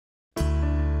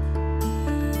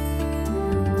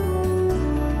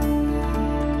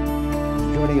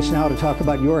us now to talk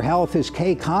about your health is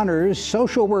Kay Connors,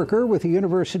 social worker with the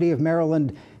University of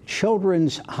Maryland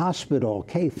Children's Hospital.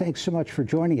 Kay, thanks so much for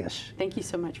joining us. Thank you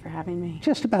so much for having me.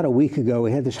 Just about a week ago,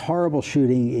 we had this horrible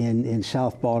shooting in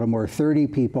South Baltimore, 30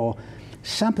 people.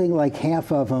 Something like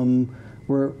half of them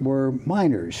were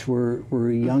minors,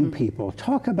 were young people.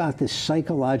 Talk about the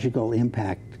psychological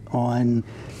impact on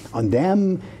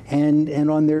them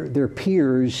and on their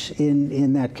peers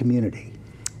in that community.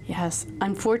 Yes,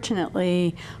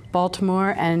 unfortunately,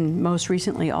 Baltimore and most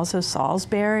recently also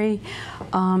Salisbury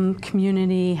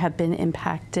community have been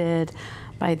impacted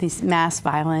by these mass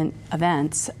violent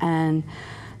events. And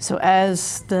so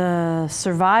as the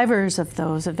survivors of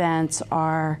those events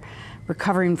are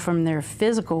recovering from their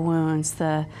physical wounds,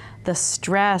 the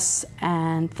stress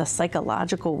and the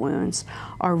psychological wounds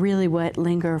are really what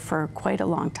linger for quite a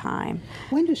long time.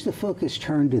 When does the focus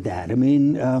turn to that? I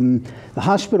mean, the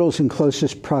hospitals in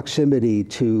closest proximity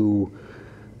to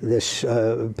this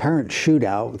apparent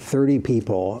shootout, 30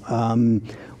 people,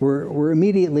 were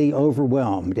immediately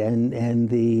overwhelmed, and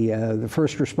the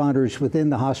first responders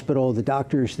within the hospital, the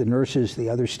doctors, the nurses, the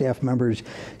other staff members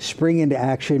spring into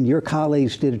action. Your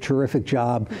colleagues did a terrific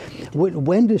job.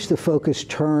 When does the focus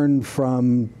turn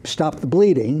from stop the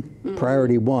bleeding,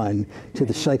 priority one, to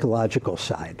the psychological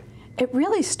side? It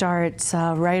really starts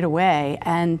right away,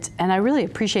 and I really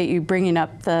appreciate you bringing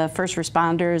up the first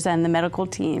responders and the medical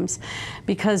teams,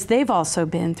 because they've also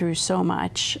been through so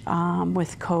much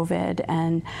with COVID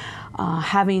and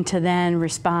having to then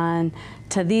respond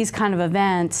to these kind of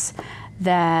events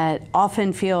that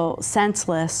often feel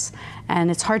senseless, and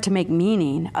it's hard to make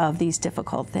meaning of these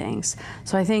difficult things.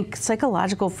 So I think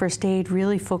psychological first aid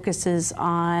really focuses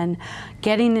on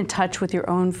getting in touch with your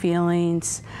own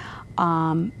feelings,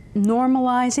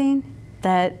 normalizing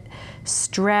that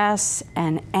stress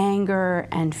and anger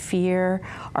and fear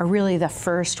are really the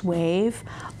first wave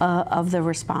of the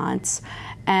response,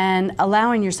 and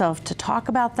allowing yourself to talk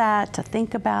about that, to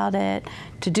think about it,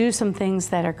 to do some things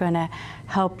that are going to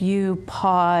help you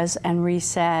pause and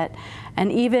reset and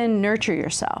even nurture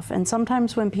yourself. And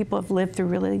sometimes when people have lived through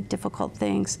really difficult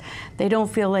things, they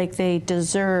don't feel like they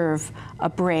deserve a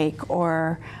break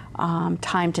or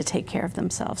time to take care of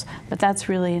themselves. But that's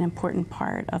really an important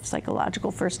part of psychological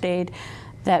first aid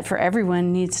that for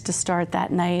everyone needs to start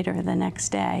that night or the next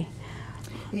day.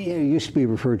 Yeah, it used to be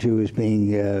referred to as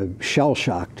being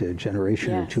shell-shocked a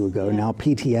generation or two ago. Now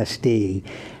PTSD.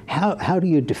 How do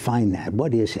you define that?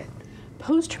 What is it?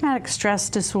 Post-traumatic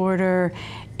stress disorder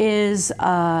is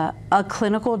a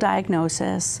clinical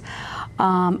diagnosis.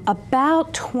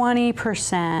 About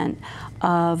 20%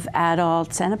 of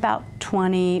adults and about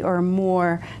 20 to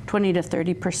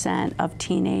 30% of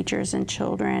teenagers and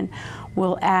children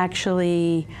will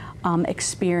actually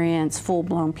experience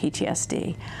full-blown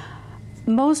PTSD.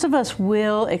 Most of us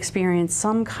will experience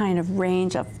some kind of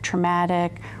range of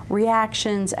traumatic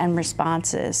reactions and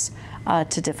responses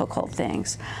to difficult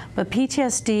things. But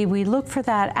PTSD, we look for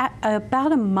that at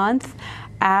about a month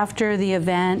after the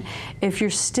event. If you're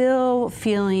still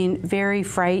feeling very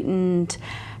frightened,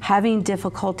 having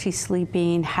difficulty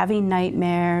sleeping, having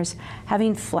nightmares,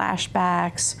 having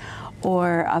flashbacks,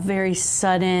 or a very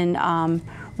sudden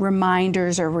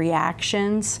reminders or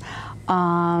reactions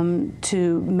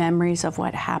to memories of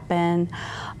what happened,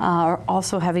 or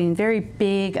also having very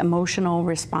big emotional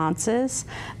responses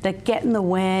that get in the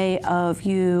way of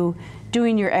you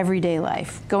doing your everyday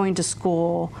life, going to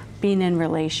school, being in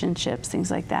relationships,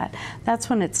 things like that. That's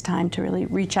when it's time to really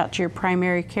reach out to your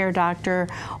primary care doctor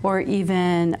or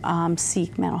even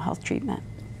seek mental health treatment.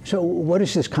 So what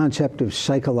is this concept of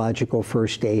psychological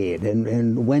first aid,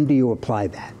 and when do you apply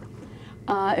that?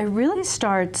 It really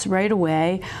starts right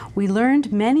away. We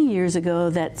learned many years ago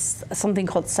that something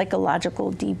called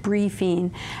psychological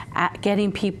debriefing,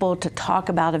 getting people to talk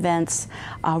about events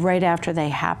right after they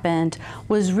happened,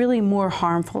 was really more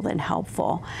harmful than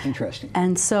helpful. Interesting.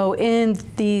 And so in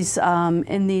these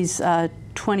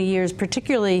 20 years,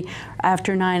 particularly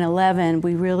after 9/11,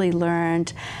 we really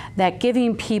learned that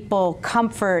giving people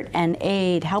comfort and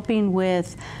aid, helping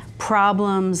with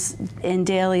problems in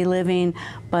daily living,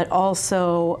 but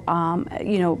also,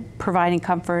 providing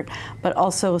comfort, but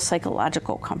also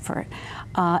psychological comfort.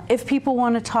 If people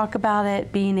want to talk about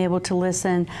it, being able to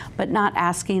listen, but not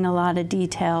asking a lot of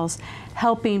details,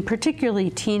 helping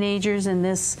particularly teenagers in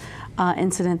this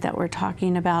incident that we're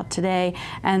talking about today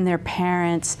and their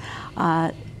parents,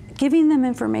 giving them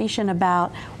information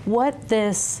about what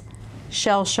this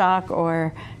shell shock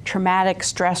or traumatic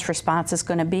stress response is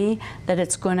going to be, that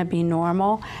it's going to be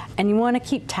normal, and you want to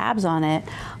keep tabs on it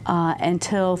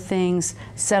until things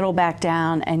settle back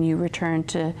down and you return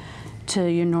to to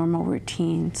your normal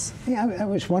routines. Yeah, I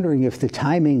was wondering if the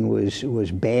timing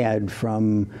was bad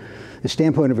from the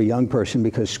standpoint of a young person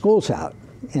because school's out,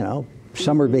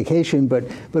 summer vacation, but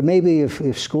maybe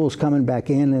if school's coming back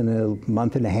in a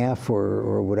month and a half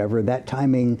or whatever, that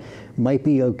timing might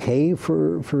be okay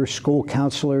for school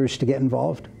counselors to get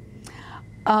involved?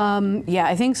 Yeah,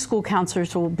 I think school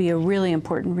counselors will be a really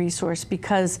important resource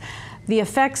because the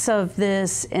effects of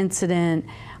this incident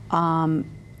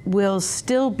will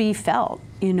still be felt,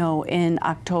 in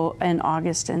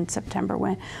August and September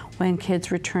when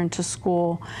kids return to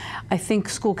school. I think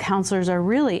school counselors are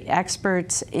really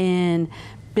experts in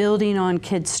building on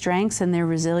kids' strengths and their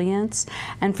resilience.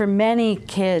 And for many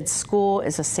kids, school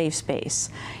is a safe space.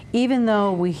 Even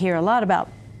though we hear a lot about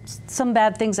some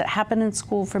bad things that happen in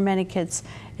school, for many kids,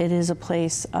 it is a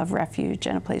place of refuge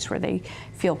and a place where they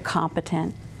feel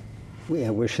competent. Yeah,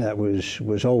 I wish that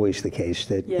was always the case,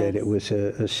 that it was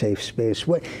a safe space.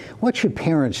 What should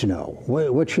parents know?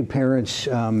 What should parents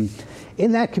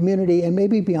in that community and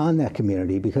maybe beyond that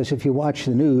community? Because if you watch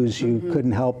the news, you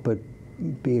couldn't help but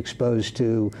be exposed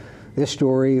to this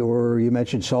story, or you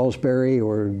mentioned Salisbury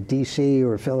or DC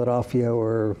or Philadelphia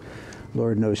or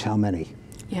Lord knows how many.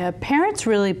 Yeah, parents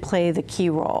really play the key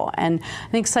role, and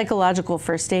I think psychological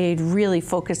first aid really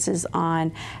focuses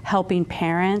on helping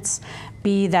parents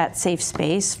be that safe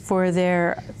space for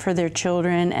their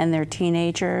children and their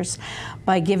teenagers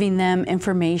by giving them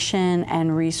information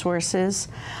and resources.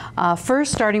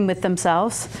 First, starting with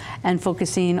themselves and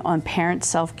focusing on parent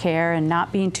self-care and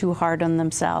not being too hard on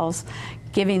themselves,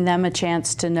 giving them a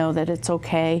chance to know that it's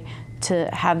okay to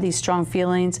have these strong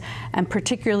feelings, and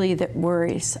particularly that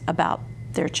worries about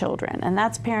their children. And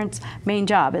that's parents' main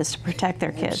job, is to protect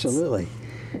their kids. Absolutely.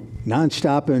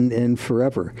 Nonstop and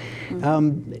forever.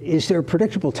 Is there a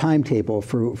predictable timetable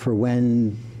for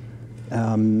when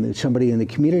somebody in the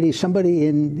community, somebody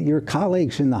in your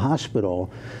colleagues in the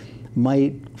hospital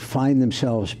might find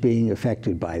themselves being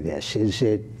affected by this? Is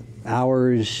it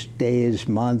hours, days,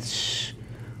 months?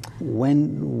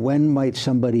 When might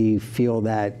somebody feel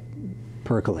that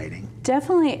percolating?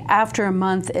 Definitely after a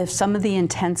month, if some of the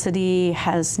intensity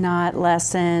has not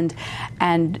lessened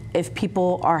and if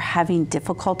people are having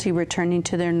difficulty returning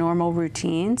to their normal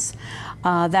routines,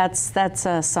 that's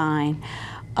a sign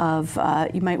of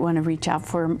you might want to reach out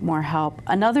for more help.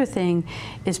 Another thing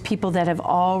is people that have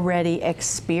already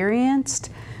experienced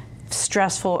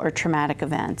stressful or traumatic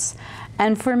events.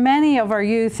 And for many of our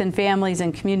youth and families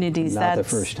and communities, that's not the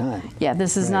first time. Yeah,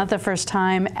 this is not the first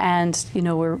time, and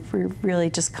we're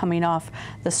really just coming off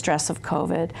the stress of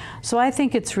COVID. So I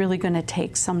think it's really going to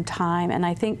take some time, and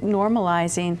I think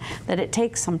normalizing that it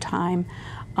takes some time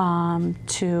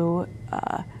to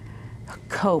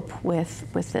cope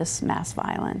with this mass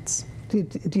violence. Do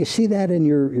you see that in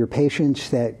your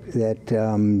patients, that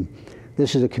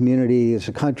this is a community, this is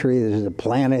a country, this is a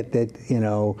planet that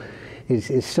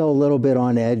is still a little bit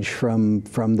on edge from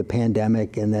the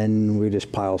pandemic, and then we just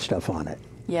pile stuff on it?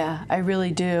 Yeah, I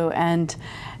really do. And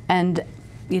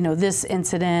this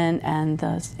incident and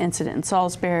the incident in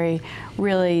Salisbury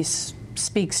really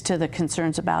speaks to the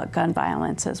concerns about gun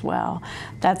violence as well.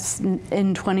 That's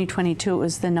in 2022, it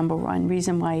was the #1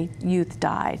 reason why youth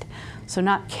died. So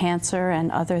not cancer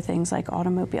and other things like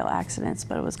automobile accidents,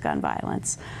 but it was gun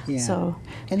violence. Yeah. So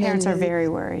parents are very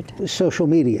worried. Social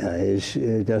media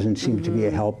doesn't seem to be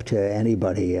a help to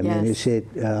anybody. I mean, is it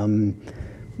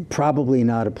probably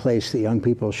not a place that young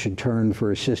people should turn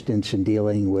for assistance in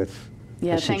dealing with?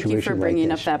 Yeah, thank you for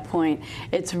bringing up that point.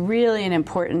 It's really an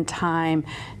important time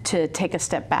to take a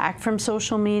step back from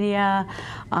social media,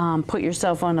 put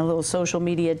yourself on a little social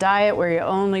media diet where you're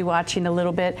only watching a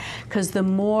little bit, because the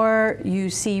more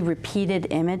you see repeated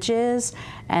images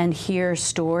and hear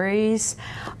stories,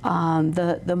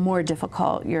 the more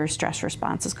difficult your stress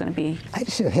response is going to be. I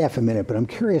just have half a minute, but I'm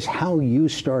curious how you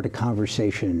start a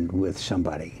conversation with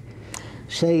somebody.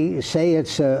 Say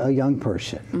it's a young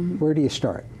person. Where do you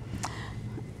start?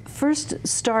 First,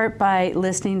 start by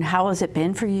listening. How has it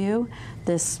been for you,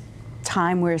 this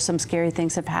time where some scary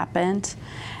things have happened?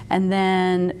 And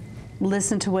then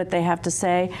listen to what they have to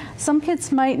say. Some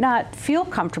kids might not feel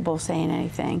comfortable saying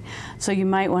anything, so you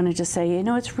might want to just say,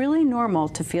 it's really normal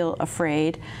to feel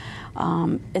afraid.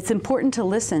 It's important to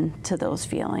listen to those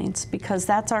feelings, because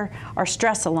that's our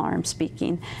stress alarm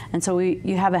speaking. And so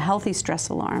you have a healthy stress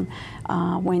alarm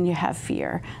when you have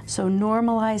fear. So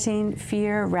normalizing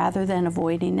fear rather than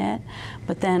avoiding it,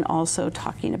 but then also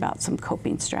talking about some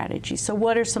coping strategies. So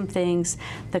what are some things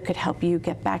that could help you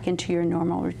get back into your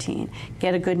normal routine?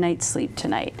 Get a good night's sleep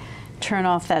tonight. turn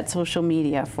off that social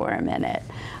media for a minute.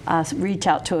 Reach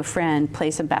out to a friend,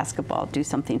 play some basketball, do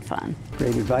something fun.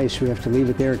 Great advice. We have to leave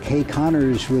it there. Kay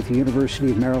Connors with the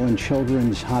University of Maryland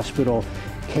Children's Hospital.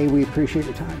 Kay, we appreciate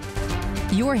your time.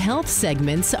 Your health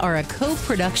segments are a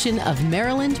co-production of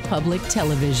Maryland Public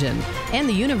Television and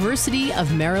the University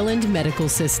of Maryland Medical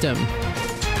System.